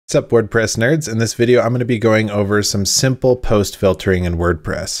What's up, WordPress nerds? In this video, I'm going to be going over some simple post filtering in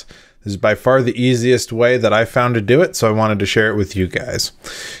WordPress. This is by far the easiest way that I found to do it, so I wanted to share it with you guys.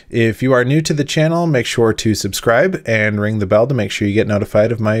 If you are new to the channel, make sure to subscribe and ring the bell to make sure you get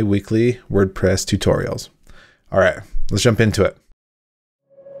notified of my weekly WordPress tutorials. All right, let's jump into it.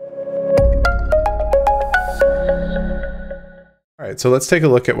 All right, so let's take a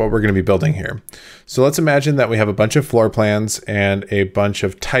look at what we're going to be building here. So let's imagine that we have a bunch of floor plans and a bunch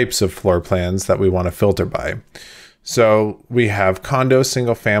of types of floor plans that we want to filter by. So we have condo,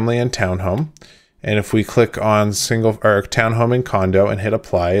 single family, and townhome. And if we click on townhome and condo and hit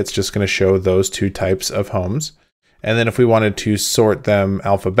apply, it's just going to show those two types of homes. And then if we wanted to sort them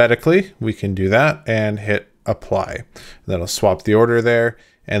alphabetically, we can do that and hit apply. That'll swap the order there,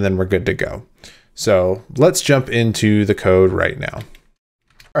 and then we're good to go. So let's jump into the code right now.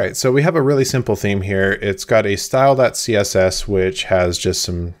 All right, so we have a really simple theme here. It's got a style.css, which has just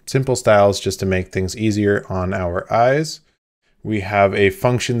some simple styles just to make things easier on our eyes. We have a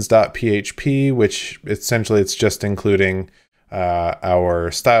functions.php, which essentially it's just including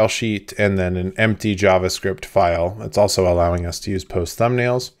our style sheet and then an empty JavaScript file. It's also allowing us to use post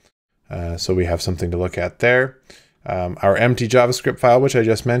thumbnails. So we have something to look at there. Our empty JavaScript file, which I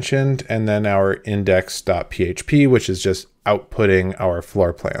just mentioned, and then our index.php, which is just outputting our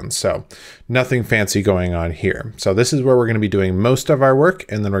floor plans. So nothing fancy going on here. So this is where we're going to be doing most of our work,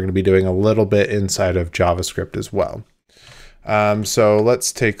 and then we're going to be doing a little bit inside of JavaScript as well. So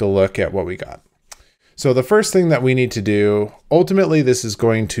let's take a look at what we got. So the first thing that we need to do, ultimately, this is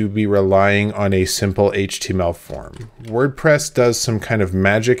going to be relying on a simple HTML form. WordPress does some kind of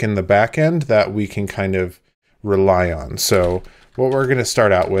magic in the back end that we can kind of rely on. So what we're going to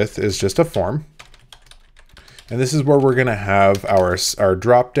start out with is just a form. And this is where we're going to have our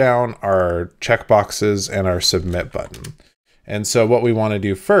drop down, our checkboxes, and our submit button. And so what we want to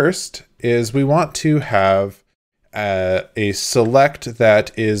do first is we want to have a select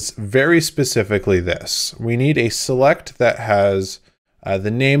that is very specifically this. We need a select that has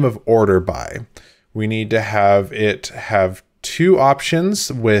the name of order by. We need to have it have two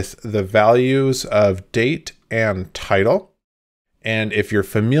options with the values of date and title. And if you're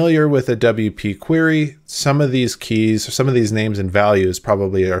familiar with a WP query, some of these keys, some of these names and values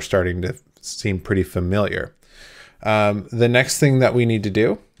probably are starting to seem pretty familiar. The next thing that we need to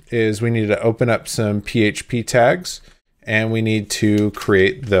do is we need to open up some PHP tags, and we need to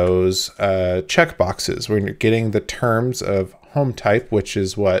create those checkboxes. We're getting the terms of home type, which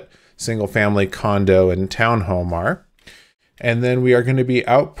is what single family, condo, and townhome are. And then we are going to be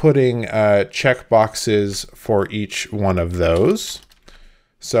outputting checkboxes for each one of those.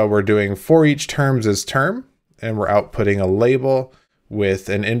 So we're doing for each terms as term, and we're outputting a label with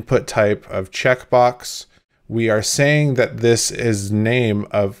an input type of checkbox. We are saying that this is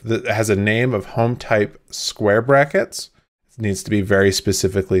has a name of home type square brackets. It needs to be very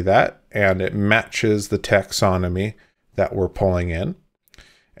specifically that, and it matches the taxonomy that we're pulling in.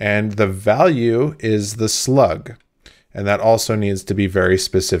 And the value is the slug. And that also needs to be very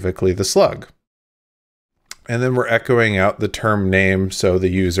specifically the slug. And then we're echoing out the term name so the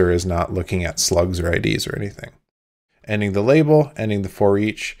user is not looking at slugs or IDs or anything. Ending the label, ending the for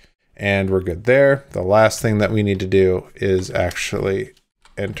each, and we're good there. The last thing that we need to do is actually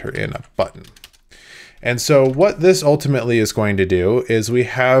enter in a button. And so what this ultimately is going to do is we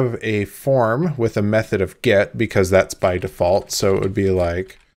have a form with a method of get, because that's by default. So it would be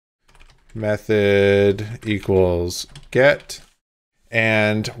like method equals get,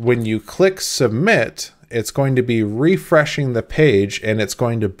 and when you click submit, it's going to be refreshing the page, and it's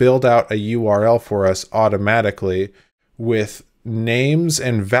going to build out a URL for us automatically with names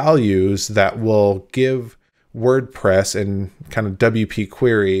and values that will give WordPress and kind of WP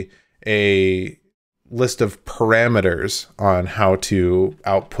query a list of parameters on how to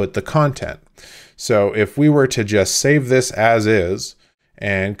output the content. So if we were to just save this as is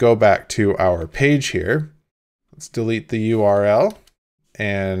and go back to our page here, let's delete the URL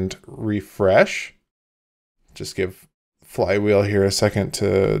and refresh. Just give Flywheel here a second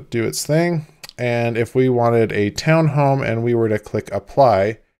to do its thing. And if we wanted a townhome and we were to click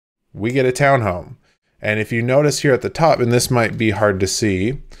apply, we get a townhome. And if you notice here at the top, and this might be hard to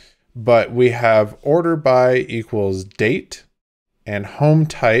see, but we have order by equals date and home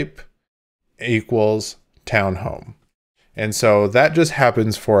type equals townhome. And so that just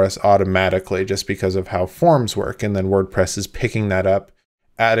happens for us automatically just because of how forms work. And then WordPress is picking that up,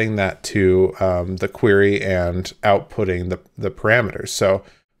 adding that to the query and outputting the parameters. So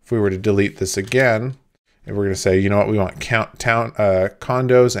if we were to delete this again, and we're going to say, you know what, we want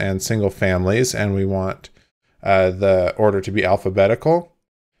condos and single families, and we want the order to be alphabetical.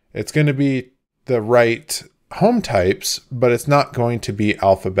 It's going to be the right home types, but it's not going to be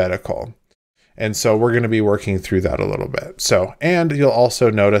alphabetical. And so we're going to be working through that a little bit. So, and you'll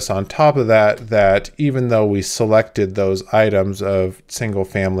also notice on top of that, that even though we selected those items of single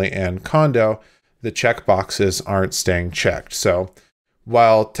family and condo, the checkboxes aren't staying checked. So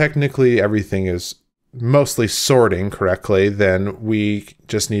while technically everything is mostly sorting correctly, then we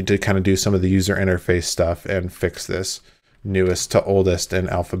just need to kind of do some of the user interface stuff and fix this newest to oldest and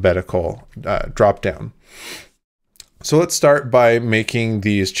alphabetical drop down. So let's start by making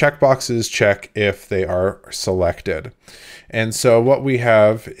these checkboxes check if they are selected. And so what we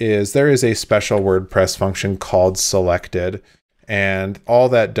have is there is a special WordPress function called selected. And all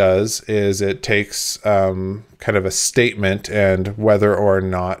that does is it takes kind of a statement and whether or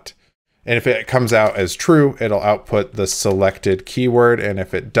not, and if it comes out as true, it'll output the selected keyword. And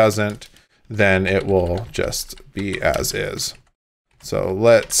if it doesn't, then it will just be as is. So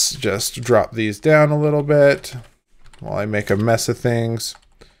let's just drop these down a little bit while I make a mess of things.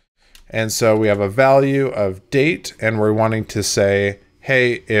 And so we have a value of date, and we're wanting to say,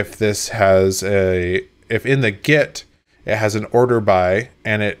 hey, if this has if in the get, it has an order by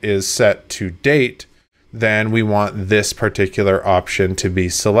and it is set to date, then we want this particular option to be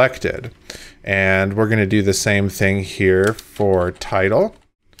selected. And we're going to do the same thing here for title.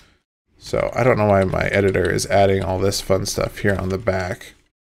 So I don't know why my editor is adding all this fun stuff here on the back.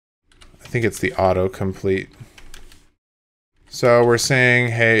 I think it's the autocomplete. So we're saying,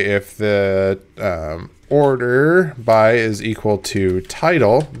 hey, if the order by is equal to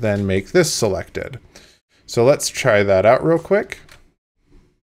title, then make this selected. So let's try that out real quick.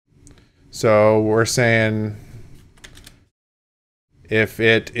 So we're saying if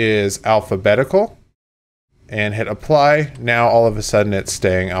it is alphabetical and hit apply, now all of a sudden it's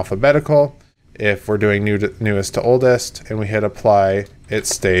staying alphabetical. If we're doing newest to oldest and we hit apply, it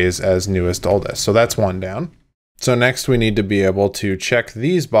stays as newest to oldest. So that's one down. So next we need to be able to check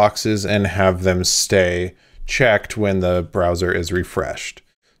these boxes and have them stay checked when the browser is refreshed.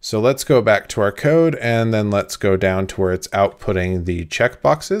 So let's go back to our code and then let's go down to where it's outputting the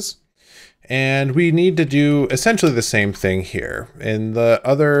checkboxes. And we need to do essentially the same thing here. In the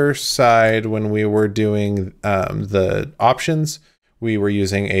other side, when we were doing the options, we were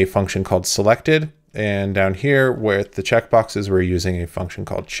using a function called selected. And down here with the checkboxes, we're using a function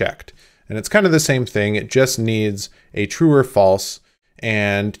called checked. And it's kind of the same thing. It just needs a true or false,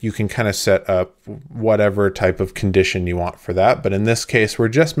 and you can kind of set up whatever type of condition you want for that. But in this case, we're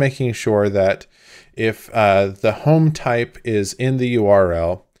just making sure that if the home type is in the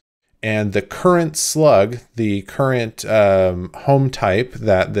URL and the current slug, the current home type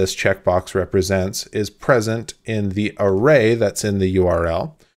that this checkbox represents is present in the array that's in the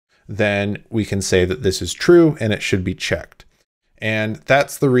URL, then we can say that this is true and it should be checked. And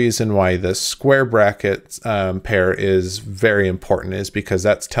that's the reason why the square bracket pair is very important, is because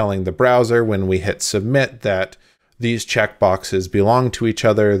that's telling the browser when we hit submit that these checkboxes belong to each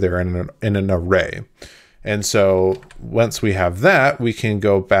other. They're in an array. And so once we have that, we can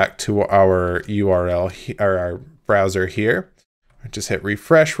go back to our URL or our browser here. Just hit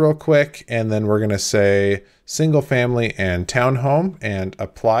refresh real quick. And then we're going to say single family and townhome and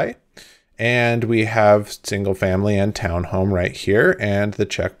apply. And we have single family and townhome right here, and the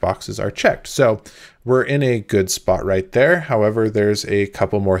checkboxes are checked. So we're in a good spot right there. However, there's a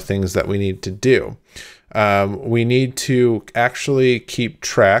couple more things that we need to do. We need to actually keep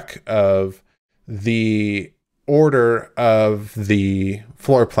track of the order of the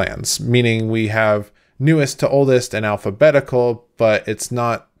floor plans, meaning we have newest to oldest and alphabetical, but it's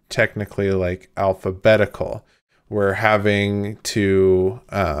not technically like alphabetical. We're having to,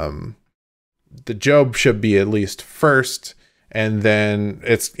 the Job should be at least first, and then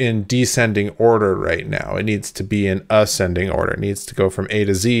it's in descending order right now. It needs to be in ascending order. It needs to go from A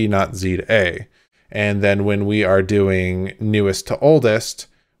to Z, not Z to A. And then when we are doing newest to oldest,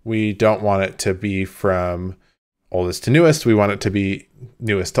 we don't want it to be from oldest to newest. We want it to be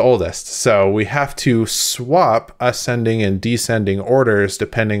newest to oldest. So we have to swap ascending and descending orders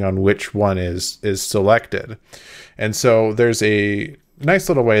depending on which one is selected. And so there's a nice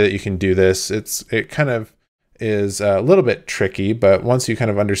little way that you can do this. It kind of is a little bit tricky, but once you kind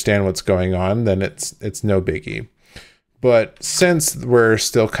of understand what's going on, then it's no biggie. But since we're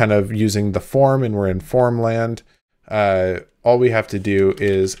still kind of using the form and we're in form land, all we have to do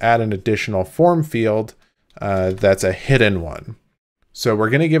is add an additional form field that's a hidden one. So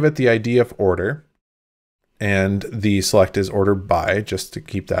we're going to give it the ID of order, and the select is order by, just to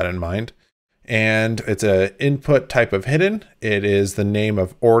keep that in mind. And it's an input type of hidden. It is the name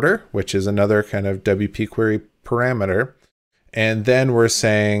of order, which is another kind of WP query parameter. And then we're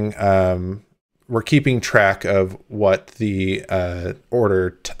saying we're keeping track of what the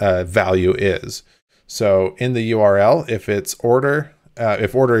order value is. So in the URL, if it's order,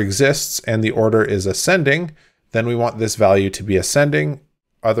 if order exists and the order is ascending, then we want this value to be ascending,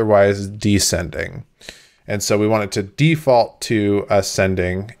 otherwise descending. And so we want it to default to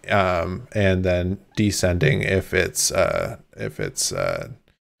ascending, and then descending if it's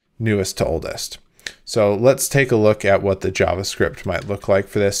newest to oldest. So let's take a look at what the JavaScript might look like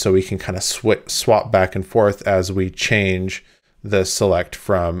for this, so we can kind of swap back and forth as we change the select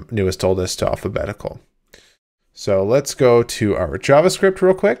from newest to oldest to alphabetical. So let's go to our JavaScript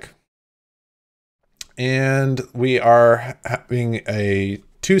real quick. And we are having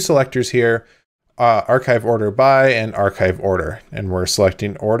two selectors here, archive order by and archive order. And we're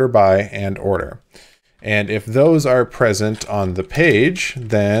selecting order by and order. And if those are present on the page,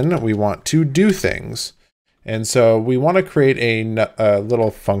 then we want to do things. And so we want to create a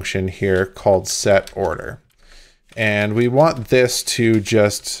little function here called set order. And we want this to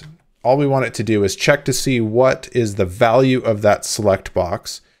just, all we want it to do is check to see what is the value of that select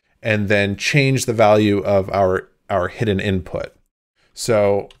box, and then change the value of our hidden input.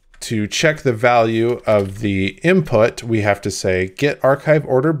 So to check the value of the input, we have to say get archive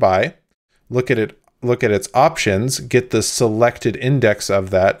order by, look at its options, get the selected index of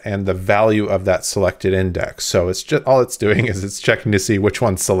that and the value of that selected index. So it's just, all it's doing is it's checking to see which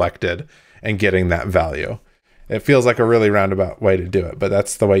one's selected and getting that value. It feels like a really roundabout way to do it, but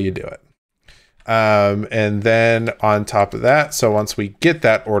that's the way you do it. And then on top of that, so once we get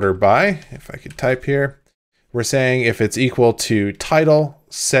that order by, if I could type here, we're saying if it's equal to title,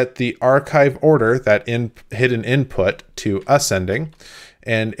 set the archive order, that hidden input, to ascending.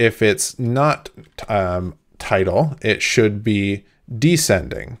 And if it's not title, it should be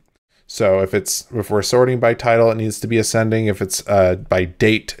descending. So if we're sorting by title, it needs to be ascending. If it's by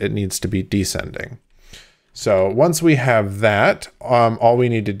date, it needs to be descending. So once we have that, all we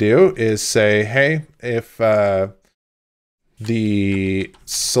need to do is say, hey, if the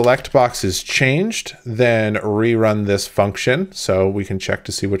select box is changed, then rerun this function so we can check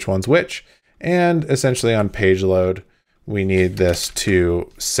to see which one's which. And essentially on page load, we need this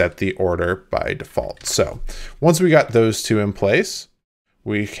to set the order by default. So once we got those two in place,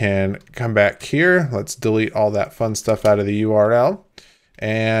 we can come back here. Let's delete all that fun stuff out of the URL.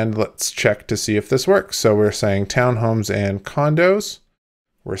 And let's check to see if this works. So we're saying townhomes and condos.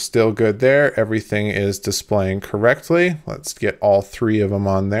 We're still good there. Everything is displaying correctly. Let's get all three of them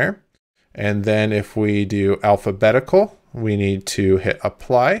on there. And then if we do alphabetical, we need to hit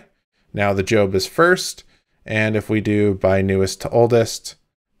apply. Now the Job is first. And if we do by newest to oldest,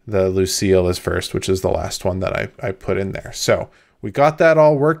 the Lucille is first, which is the last one that I put in there. So we got that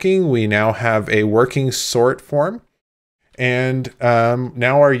all working. We now have a working sort form. And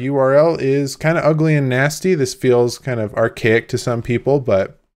now our URL is kind of ugly and nasty. This feels kind of archaic to some people,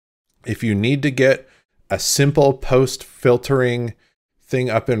 but if you need to get a simple post filtering thing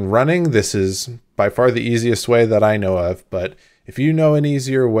up and running, this is by far the easiest way that I know of. But if you know an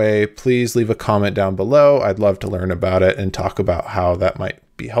easier way, please leave a comment down below. I'd love to learn about it and talk about how that might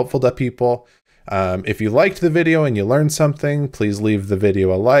be helpful to people. If you liked the video and you learned something, please leave the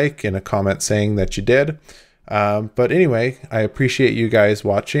video a like and a comment saying that you did. But anyway, I appreciate you guys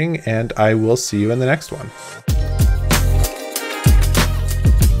watching, and I will see you in the next one.